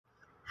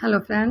Hello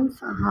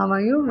friends, how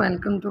are you?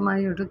 Welcome to my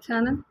YouTube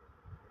channel.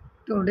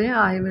 Today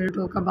I will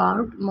talk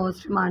about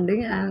most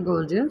demanding and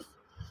gorgeous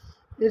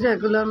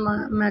irregular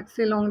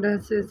maxi long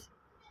dresses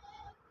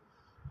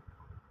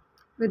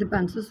with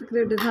pencil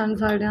secret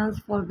designs ideas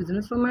for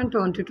businesswomen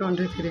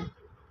 2023.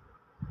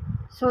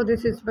 So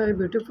this is very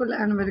beautiful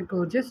and very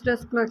gorgeous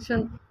dress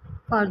collection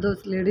for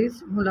those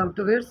ladies who love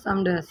to wear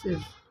some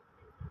dresses.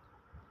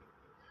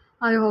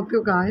 I hope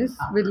you guys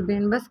will be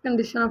in best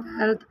condition of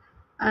health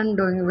and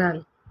doing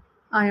well.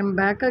 I am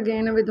back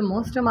again with the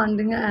most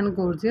demanding and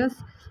gorgeous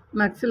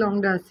maxi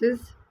long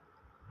dresses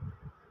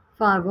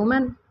for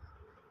women.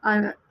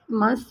 I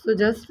must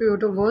suggest you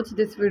to watch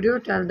this video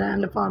till the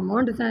end for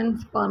more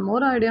designs, for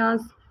more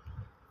ideas.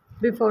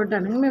 Before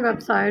telling me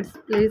websites,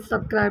 please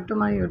subscribe to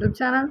my YouTube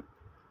channel.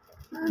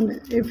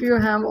 And if you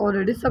have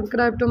already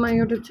subscribed to my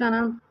YouTube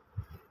channel,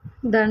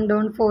 then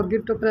don't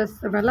forget to press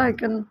the bell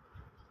icon.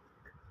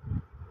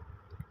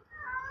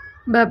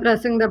 By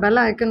pressing the bell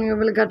icon, you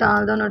will get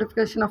all the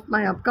notification of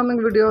my upcoming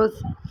videos.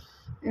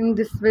 In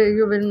this way,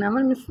 you will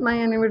never miss my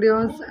any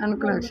videos and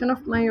collection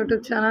of my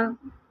YouTube channel.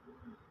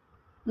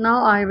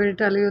 Now I will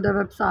tell you the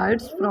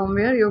websites from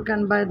where you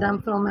can buy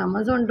them from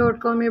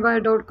Amazon.com,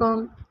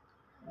 eBay.com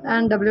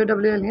and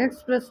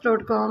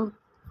www.aliexpress.com.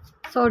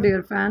 So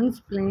dear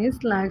friends,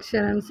 please like,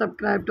 share and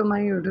subscribe to my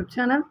YouTube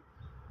channel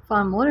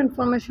for more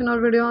information or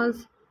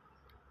videos.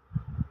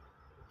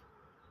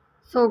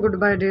 So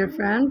goodbye dear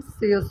friends.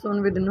 See you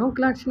soon with a new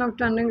collection of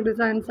trending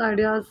designs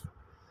ideas.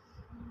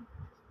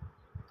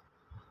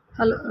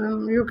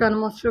 Hello, you can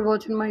mostly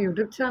watch in my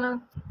YouTube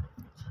channel.